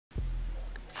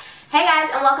Hey guys,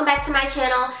 and welcome back to my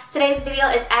channel. Today's video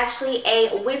is actually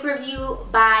a wig review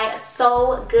by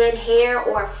Sogoodhair,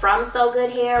 or from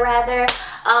Sogoodhair rather.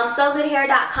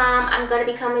 Sogoodhair.com. I'm going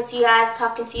to be coming to you guys,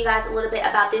 talking to you guys a little bit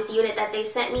about this unit that they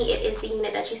sent me. It is the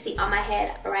unit that you see on my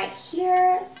head right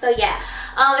here. So yeah,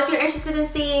 if you're interested in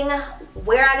seeing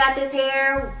where I got this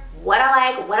hair, what I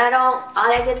like, what I don't, all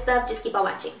that good stuff, just keep on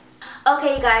watching.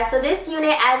 Okay, you guys, so this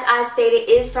unit, as I stated,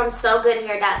 is from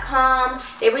Sogoodhair.com.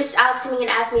 They reached out to me and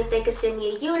asked me if they could send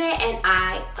me a unit, and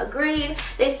I agreed.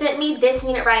 They sent me this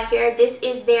unit right here. This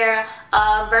is their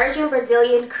Virgin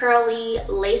Brazilian Curly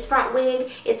Lace Front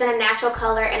Wig. It's in a natural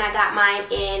color, and I got mine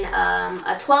in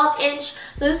a 12-inch. So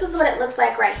this is what it looks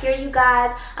like right here, you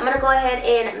guys. I'm going to go ahead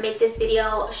and make this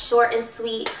video short and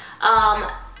sweet.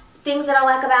 Things that I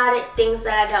like about it, things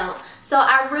that I don't. So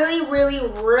I really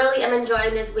am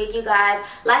enjoying this wig, you guys.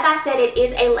 Like I said, it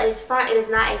is a lace front. It is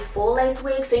not a full lace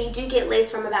wig, so you do get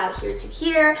lace from about here to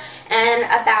here and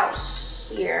about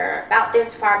here, about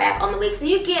this far back on the wig. So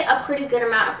you get a pretty good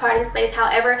amount of parting space.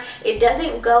 However, it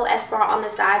doesn't go as far on the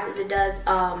sides as it does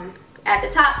at the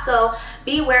top, so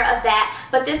be aware of that.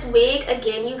 But this wig,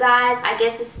 again, you guys, I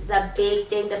guess this is a big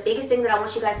thing. The biggest thing that I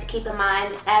want you guys to keep in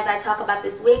mind as I talk about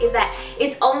this wig is that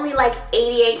it's only like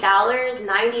 $88,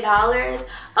 $90,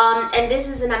 and this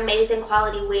is an amazing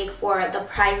quality wig for the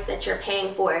price that you're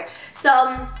paying for it.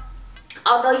 So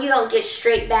although you don't get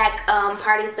straight back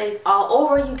parting space all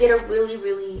over, you get a really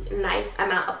nice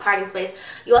amount of parting space.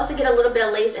 You also get a little bit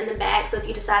of lace in the back, so if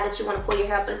you decide that you want to pull your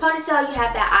hair up in a ponytail, you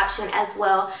have that option as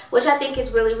well, which I think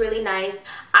is really nice.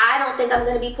 I don't think I'm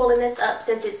going to be pulling this up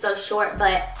since it's so short,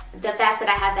 but the fact that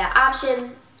I have that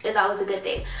option is always a good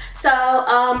thing. So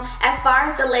as far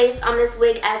as the lace on this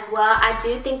wig as well, I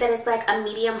do think that it's like a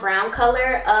medium brown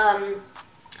color.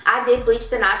 I did bleach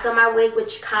the knots on my wig,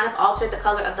 which kind of altered the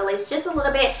color of the lace just a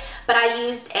little bit, but I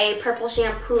used a purple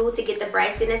shampoo to get the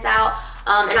brightness out,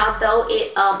 and although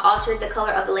it altered the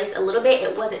color of the lace a little bit,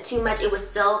 it wasn't too much. It was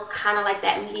still kind of like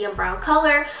that medium brown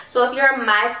color. So if you're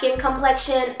my skin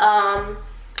complexion,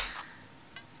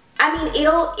 I mean,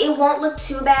 it won't look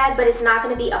too bad, but it's not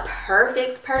going to be a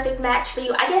perfect match for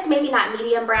you. I guess maybe not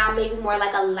medium brown, maybe more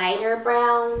like a lighter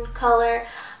brown color.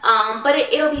 But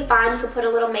it'll be fine. You can put a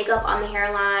little makeup on the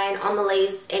hairline, on the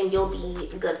lace, and you'll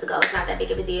be good to go. It's not that big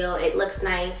of a deal. It looks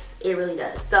nice. It really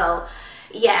does. So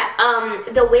yeah,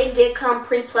 the wig did come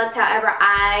pre-plucked. However,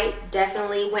 I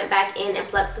definitely went back in and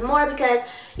plucked some more because,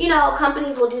 you know,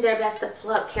 companies will do their best to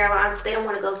pluck hairlines. They don't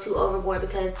want to go too overboard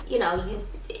because, you know,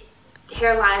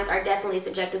 hairlines are definitely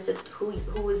subjective to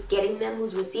who is getting them,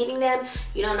 who's receiving them.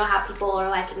 You don't know how people are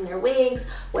liking their wigs,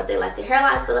 what they like their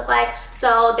hairlines to look like.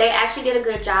 So they actually did a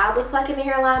good job with plucking the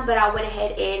hairline, but I went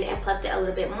ahead and plucked it a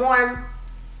little bit more.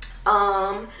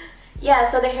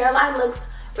 Yeah, so the hairline looks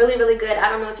really good. I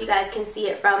don't know if you guys can see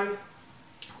it from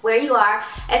where you are.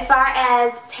 As far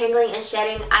as tangling and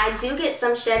shedding, I do get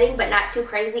some shedding, but not too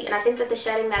crazy, and I think that the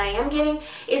shedding that I am getting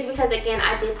is because, again,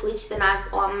 I did bleach the knots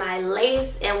on my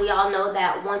lace, and we all know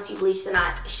that once you bleach the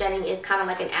knots, shedding is kind of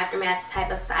like an aftermath type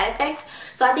of side effect.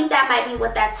 So I think that might be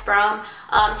what that's from.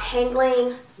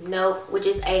 Tangling, nope, which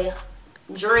is a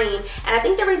dream. And I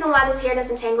think the reason why this hair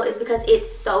doesn't tangle is because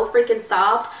it's so freaking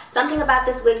soft. Something about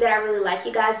this wig that I really like,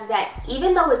 you guys, is that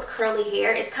even though it's curly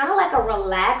hair, it's kind of like a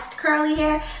relaxed curly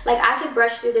hair. Like, I could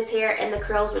brush through this hair and the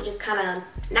curls would just kind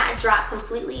of not drop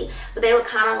completely, but they would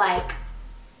kind of like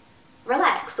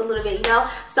relax a little bit, you know.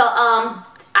 So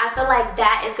I feel like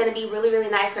that is going to be really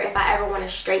nice for if I ever want to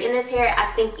straighten this hair.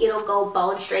 I think it'll go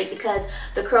bone straight because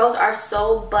the curls are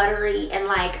so buttery and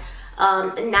like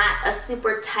not a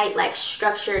super tight, like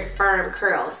structured firm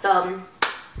curl. So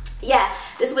yeah,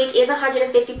 this wig is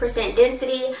 150%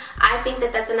 density. I think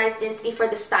that that's a nice density for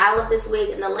the style of this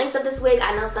wig and the length of this wig.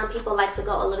 I know some people like to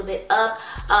go a little bit up,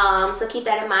 so keep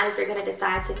that in mind if you're going to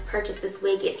decide to purchase this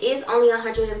wig. It is only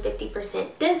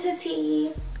 150%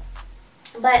 density,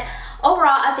 but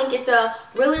overall I think it's a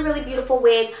really beautiful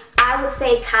wig. I would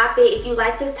say cop it if you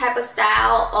like this type of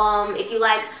style. If you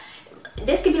like,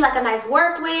 this could be like a nice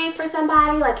work wig for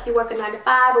somebody, like if you work a 9 to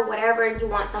 5 or whatever and you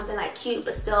want something like cute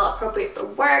but still appropriate for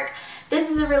work.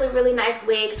 This is a really nice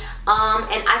wig, and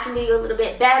I can do you a little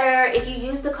bit better. If you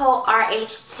use the code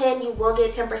RH10, you will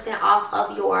get 10% off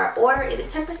of your order. Is it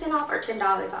 10% off or $10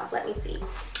 off? Let me see.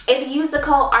 If you use the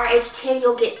code RH10,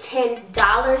 you'll get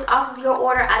 $10 off of your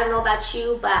order. I don't know about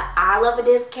you, but I love a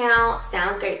discount.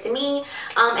 Sounds great to me.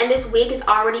 And this wig is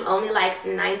already only like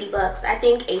 90 bucks. I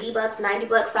think 80 bucks, 90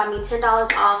 bucks. So I mean, $10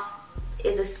 off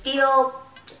is a steal.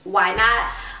 Why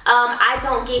not? I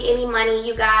don't get any money,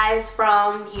 you guys,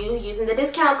 from you using the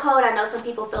discount code. I know some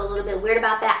people feel a little bit weird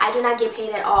about that. I do not get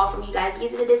paid at all from you guys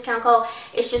using the discount code.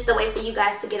 It's just a way for you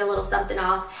guys to get a little something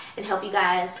off and help you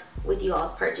guys with you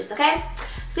all's purchase, okay?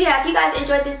 So yeah, if you guys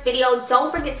enjoyed this video,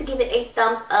 don't forget to give it a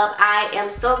thumbs up. I am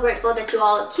so grateful that you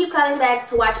all keep coming back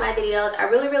to watch my videos. I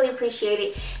really, really appreciate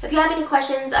it. If you have any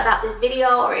questions about this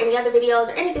video or any other videos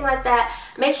or anything like that,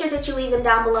 make sure that you leave them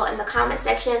down below in the comment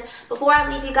section. Before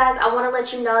I leave you guys, I want to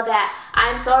let you know that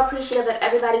I'm so appreciative of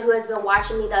everybody who has been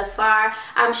watching me thus far.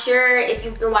 I'm sure if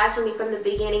you've been watching me from the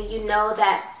beginning, you know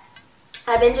that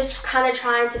I've been just kind of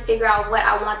trying to figure out what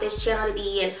I want this channel to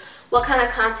be and what kind of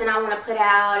content I want to put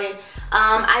out. And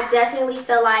I definitely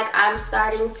feel like I'm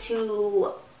starting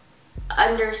to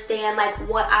understand like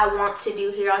what I want to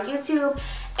do here on YouTube.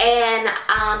 And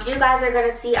you guys are going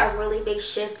to see a really big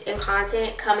shift in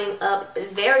content coming up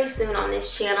very soon on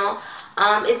this channel.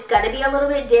 It's going to be a little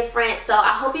bit different, so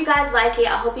I hope you guys like it.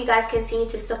 I hope you guys continue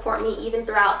to support me even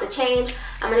throughout the change.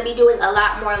 I'm going to be doing a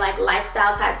lot more like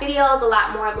lifestyle type videos, a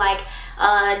lot more of like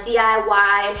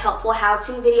DIY and helpful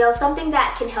how-to videos, something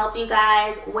that can help you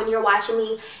guys when you're watching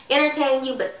me, entertain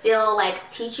you but still like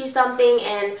teach you something,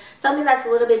 and something that's a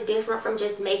little bit different from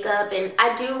just makeup. And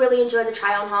I do really enjoy the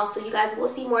try on hauls, so you guys will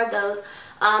see more of those,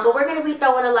 but we're going to be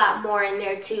throwing a lot more in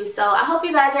there too. So I hope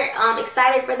you guys are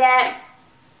excited for that.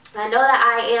 I know that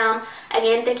I am.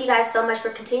 Again, thank you guys so much for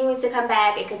continuing to come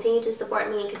back and continue to support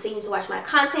me and continue to watch my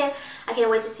content. I can't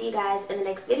wait to see you guys in the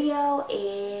next video.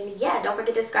 And yeah, don't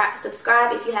forget to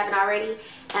subscribe if you haven't already.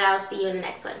 And I'll see you in the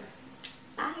next one.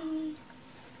 Bye.